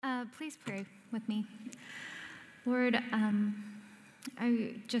Please pray with me. Lord,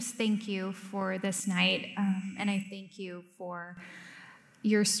 I just thank you for this night, and I thank you for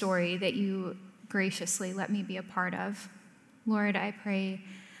your story that you graciously let me be a part of. Lord, I pray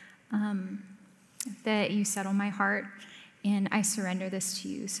that you settle my heart, and I surrender this to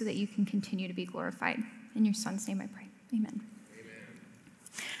you so that you can continue to be glorified. In your Son's name I pray. Amen.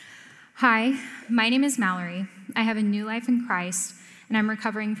 Hi, my name is Malorie. I have a new life in Christ, and I'm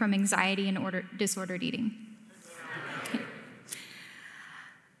recovering from anxiety and disordered eating.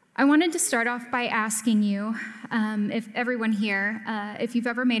 I wanted to start off by asking you, if everyone here, if you've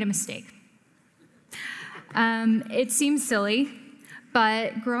ever made a mistake. It seems silly,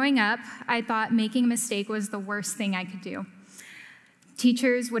 but growing up, I thought making a mistake was the worst thing I could do.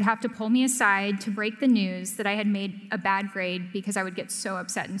 Teachers would have to pull me aside to break the news that I had made a bad grade because I would get so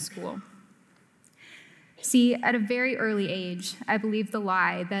upset in school. See, at a very early age, I believed the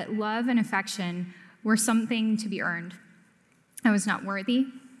lie that love and affection were something to be earned. I was not worthy,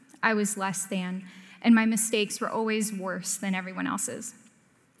 I was less than, and my mistakes were always worse than everyone else's.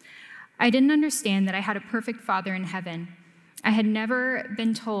 I didn't understand that I had a perfect Father in heaven. I had never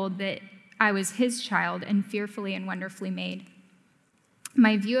been told that I was his child and fearfully and wonderfully made.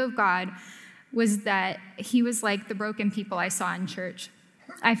 My view of God was that he was like the broken people I saw in church.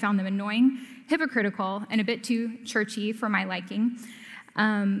 I found them annoying, hypocritical, and a bit too churchy for my liking.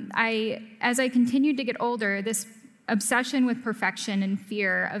 As I continued to get older, this obsession with perfection and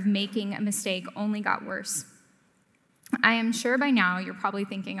fear of making a mistake only got worse. I am sure by now you're probably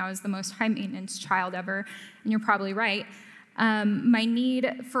thinking I was the most high-maintenance child ever, and you're probably right. My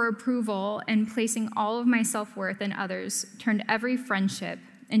need for approval and placing all of my self-worth in others turned every friendship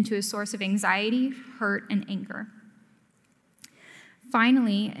into a source of anxiety, hurt, and anger.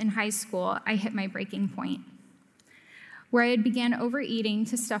 Finally, in high school, I hit my breaking point. Where I had began overeating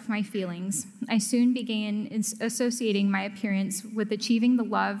to stuff my feelings, I soon began associating my appearance with achieving the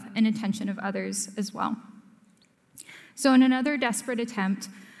love and attention of others as well. So in another desperate attempt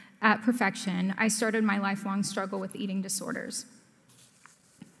at perfection, I started my lifelong struggle with eating disorders.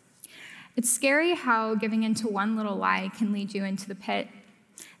 It's scary how giving into one little lie can lead you into the pit,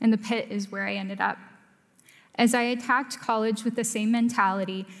 and the pit is where I ended up. As I attacked college with the same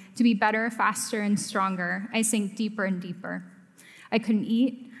mentality to be better, faster, and stronger, I sank deeper and deeper. I couldn't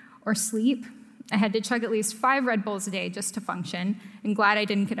eat or sleep. I had to chug at least 5 Red Bulls a day just to function, and glad I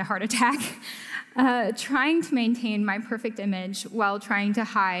didn't get a heart attack. Trying to maintain my perfect image while trying to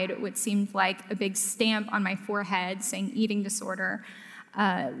hide what seemed like a big stamp on my forehead saying eating disorder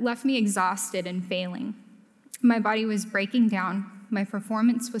left me exhausted and failing. My body was breaking down, my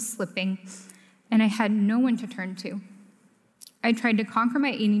performance was slipping, and I had no one to turn to. I tried to conquer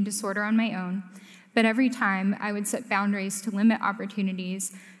my eating disorder on my own, but every time I would set boundaries to limit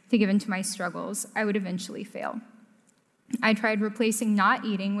opportunities to give into my struggles, I would eventually fail. I tried replacing not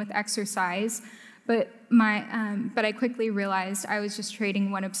eating with exercise, but I quickly realized I was just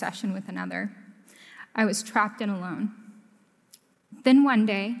trading one obsession with another. I was trapped and alone. Then one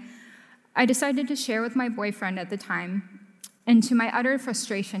day, I decided to share with my boyfriend at the time, and to my utter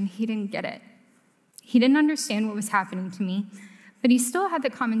frustration, he didn't get it. He didn't understand what was happening to me, but he still had the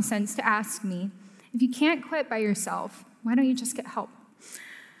common sense to ask me, if you can't quit by yourself, why don't you just get help?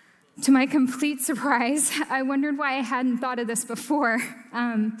 To my complete surprise, I wondered why I hadn't thought of this before.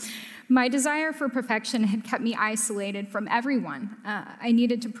 My desire for perfection had kept me isolated from everyone. I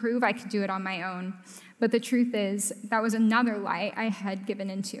needed to prove I could do it on my own. But the truth is, that was another lie I had given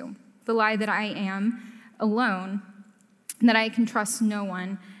into. The lie that I am alone, that I can trust no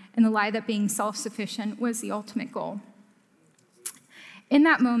one, and the lie that being self-sufficient was the ultimate goal. In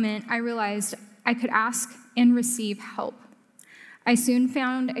that moment, I realized I could ask and receive help. I soon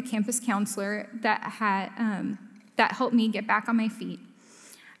found a campus counselor that helped me get back on my feet.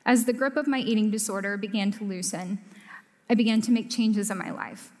 As the grip of my eating disorder began to loosen, I began to make changes in my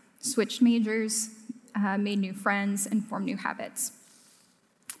life, switched majors, made new friends, and formed new habits.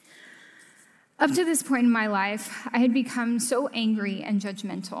 Up to this point in my life, I had become so angry and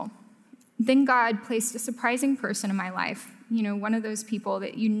judgmental. Then God placed a surprising person in my life, one of those people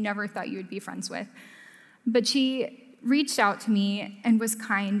that you never thought you would be friends with. But she reached out to me and was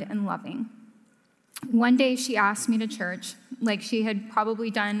kind and loving. One day she asked me to church, like she had probably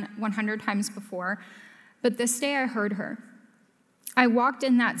done 100 times before, but this day I heard her. I walked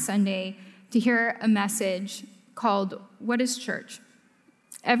in that Sunday to hear a message called, "What is Church?"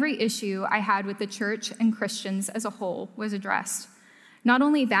 Every issue I had with the church and Christians as a whole was addressed. Not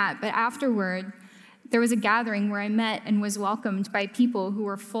only that, but afterward, there was a gathering where I met and was welcomed by people who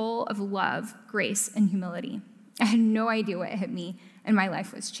were full of love, grace, and humility. I had no idea what hit me, and my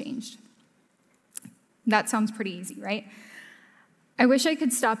life was changed. That sounds pretty easy, right? I wish I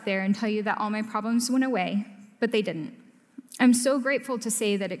could stop there and tell you that all my problems went away, but they didn't. I'm so grateful to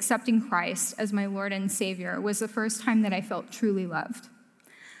say that accepting Christ as my Lord and Savior was the first time that I felt truly loved.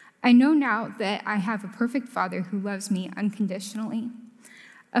 I know now that I have a perfect Father who loves me unconditionally,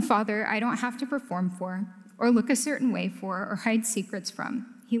 a Father I don't have to perform for, or look a certain way for, or hide secrets from.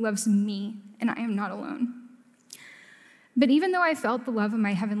 He loves me, and I am not alone. But even though I felt the love of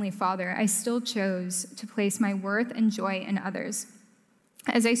my Heavenly Father, I still chose to place my worth and joy in others.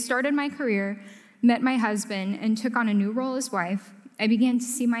 As I started my career, met my husband, and took on a new role as wife, I began to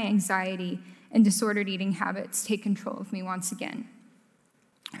see my anxiety and disordered eating habits take control of me once again.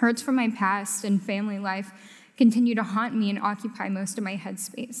 Hurts from my past and family life continue to haunt me and occupy most of my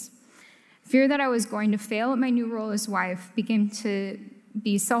headspace. Fear that I was going to fail at my new role as wife began to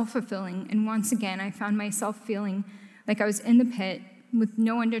be self-fulfilling, and once again, I found myself feeling like I was in the pit with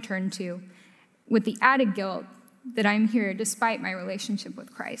no one to turn to, with the added guilt that I'm here despite my relationship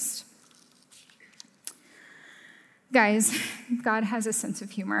with Christ. Guys, God has a sense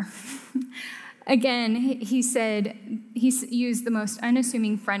of humor. Again, he said he used the most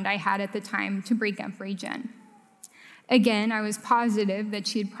unassuming friend I had at the time to break up Jen. Again, I was positive that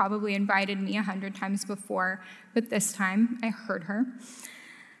she had probably invited me 100 times before, but this time I heard her.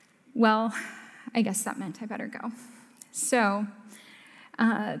 Well, I guess that meant I better go. So,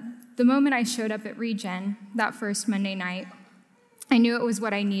 the moment I showed up at Regen that first Monday night, I knew it was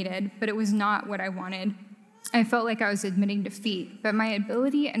what I needed, but it was not what I wanted. I felt like I was admitting defeat, but my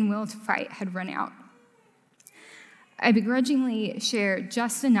ability and will to fight had run out. I begrudgingly shared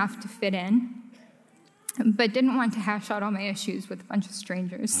just enough to fit in, but didn't want to hash out all my issues with a bunch of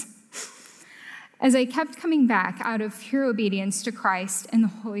strangers. As I kept coming back out of pure obedience to Christ and the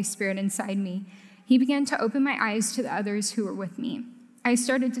Holy Spirit inside me, he began to open my eyes to the others who were with me. I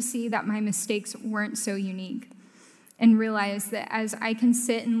started to see that my mistakes weren't so unique, and realized that as I can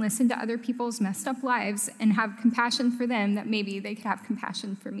sit and listen to other people's messed up lives and have compassion for them, that maybe they could have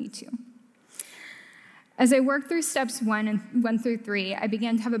compassion for me too. As I worked through steps 1 through 3, I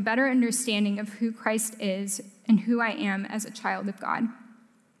began to have a better understanding of who Christ is and who I am as a child of God.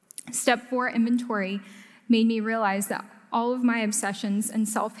 Step 4, inventory, made me realize that all of my obsessions and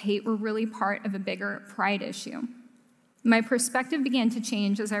self-hate were really part of a bigger pride issue. My perspective began to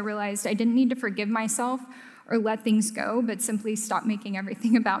change as I realized I didn't need to forgive myself or let things go, but simply stop making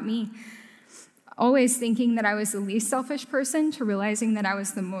everything about me. Always thinking that I was the least selfish person to realizing that I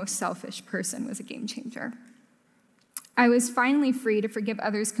was the most selfish person was a game changer. I was finally free to forgive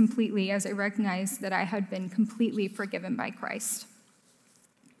others completely as I recognized that I had been completely forgiven by Christ.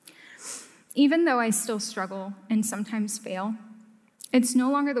 Even though I still struggle and sometimes fail, it's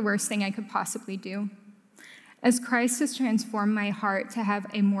no longer the worst thing I could possibly do. As Christ has transformed my heart to have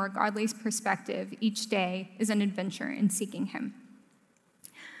a more godly perspective, each day is an adventure in seeking him.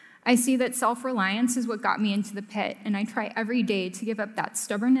 I see that self-reliance is what got me into the pit, and I try every day to give up that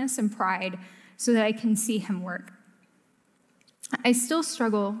stubbornness and pride so that I can see him work. I still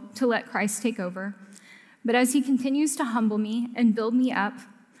struggle to let Christ take over, but as he continues to humble me and build me up,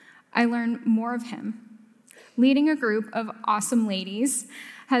 I learn more of him. Leading a group of awesome ladies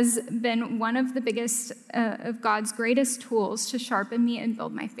has been one of the biggest of God's greatest tools to sharpen me and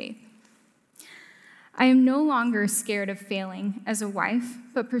build my faith. I am no longer scared of failing as a wife,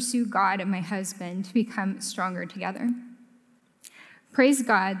 but pursue God and my husband to become stronger together. Praise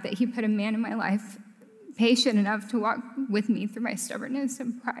God that he put a man in my life patient enough to walk with me through my stubbornness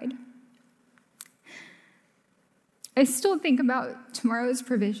and pride. I still think about tomorrow's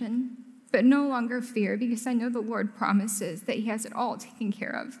provision, but no longer fear because I know the Lord promises that he has it all taken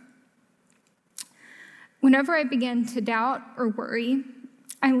care of. Whenever I begin to doubt or worry,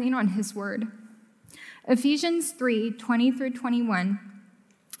 I lean on his word. Ephesians 3:20 through 21,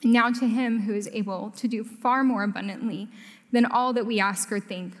 now to him who is able to do far more abundantly than all that we ask or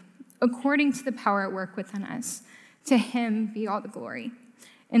think, according to the power at work within us, to him be all the glory,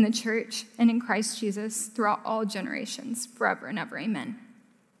 in the church and in Christ Jesus throughout all generations, forever and ever, amen.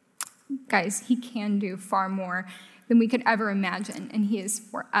 Guys, he can do far more than we could ever imagine, and he is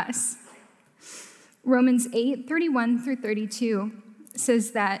for us. Romans 8:31 through 32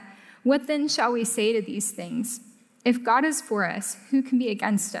 says that, what then shall we say to these things? If God is for us, who can be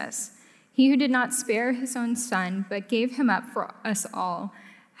against us? He who did not spare his own son, but gave him up for us all,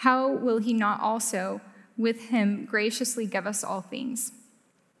 how will he not also with him graciously give us all things?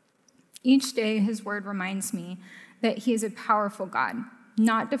 Each day his word reminds me that he is a powerful God,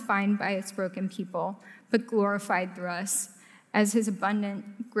 not defined by its broken people, but glorified through us as his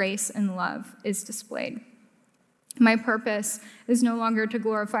abundant grace and love is displayed. My purpose is no longer to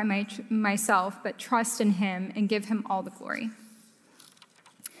glorify myself, but trust in him and give him all the glory.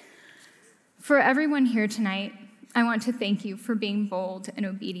 For everyone here tonight, I want to thank you for being bold and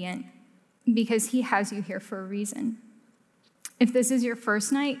obedient, because he has you here for a reason. If this is your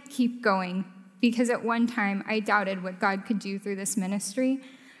first night, keep going, because at one time I doubted what God could do through this ministry,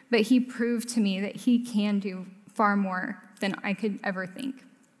 but he proved to me that he can do far more than I could ever think.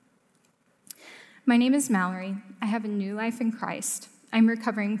 My name is Malorie. I have a new life in Christ. I'm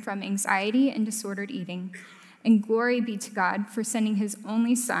recovering from anxiety and disordered eating, and glory be to God for sending his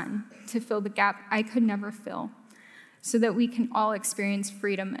only son to fill the gap I could never fill, so that we can all experience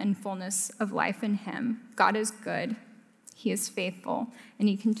freedom and fullness of life in him. God is good, he is faithful, and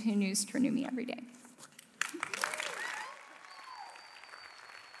he continues to renew me every day.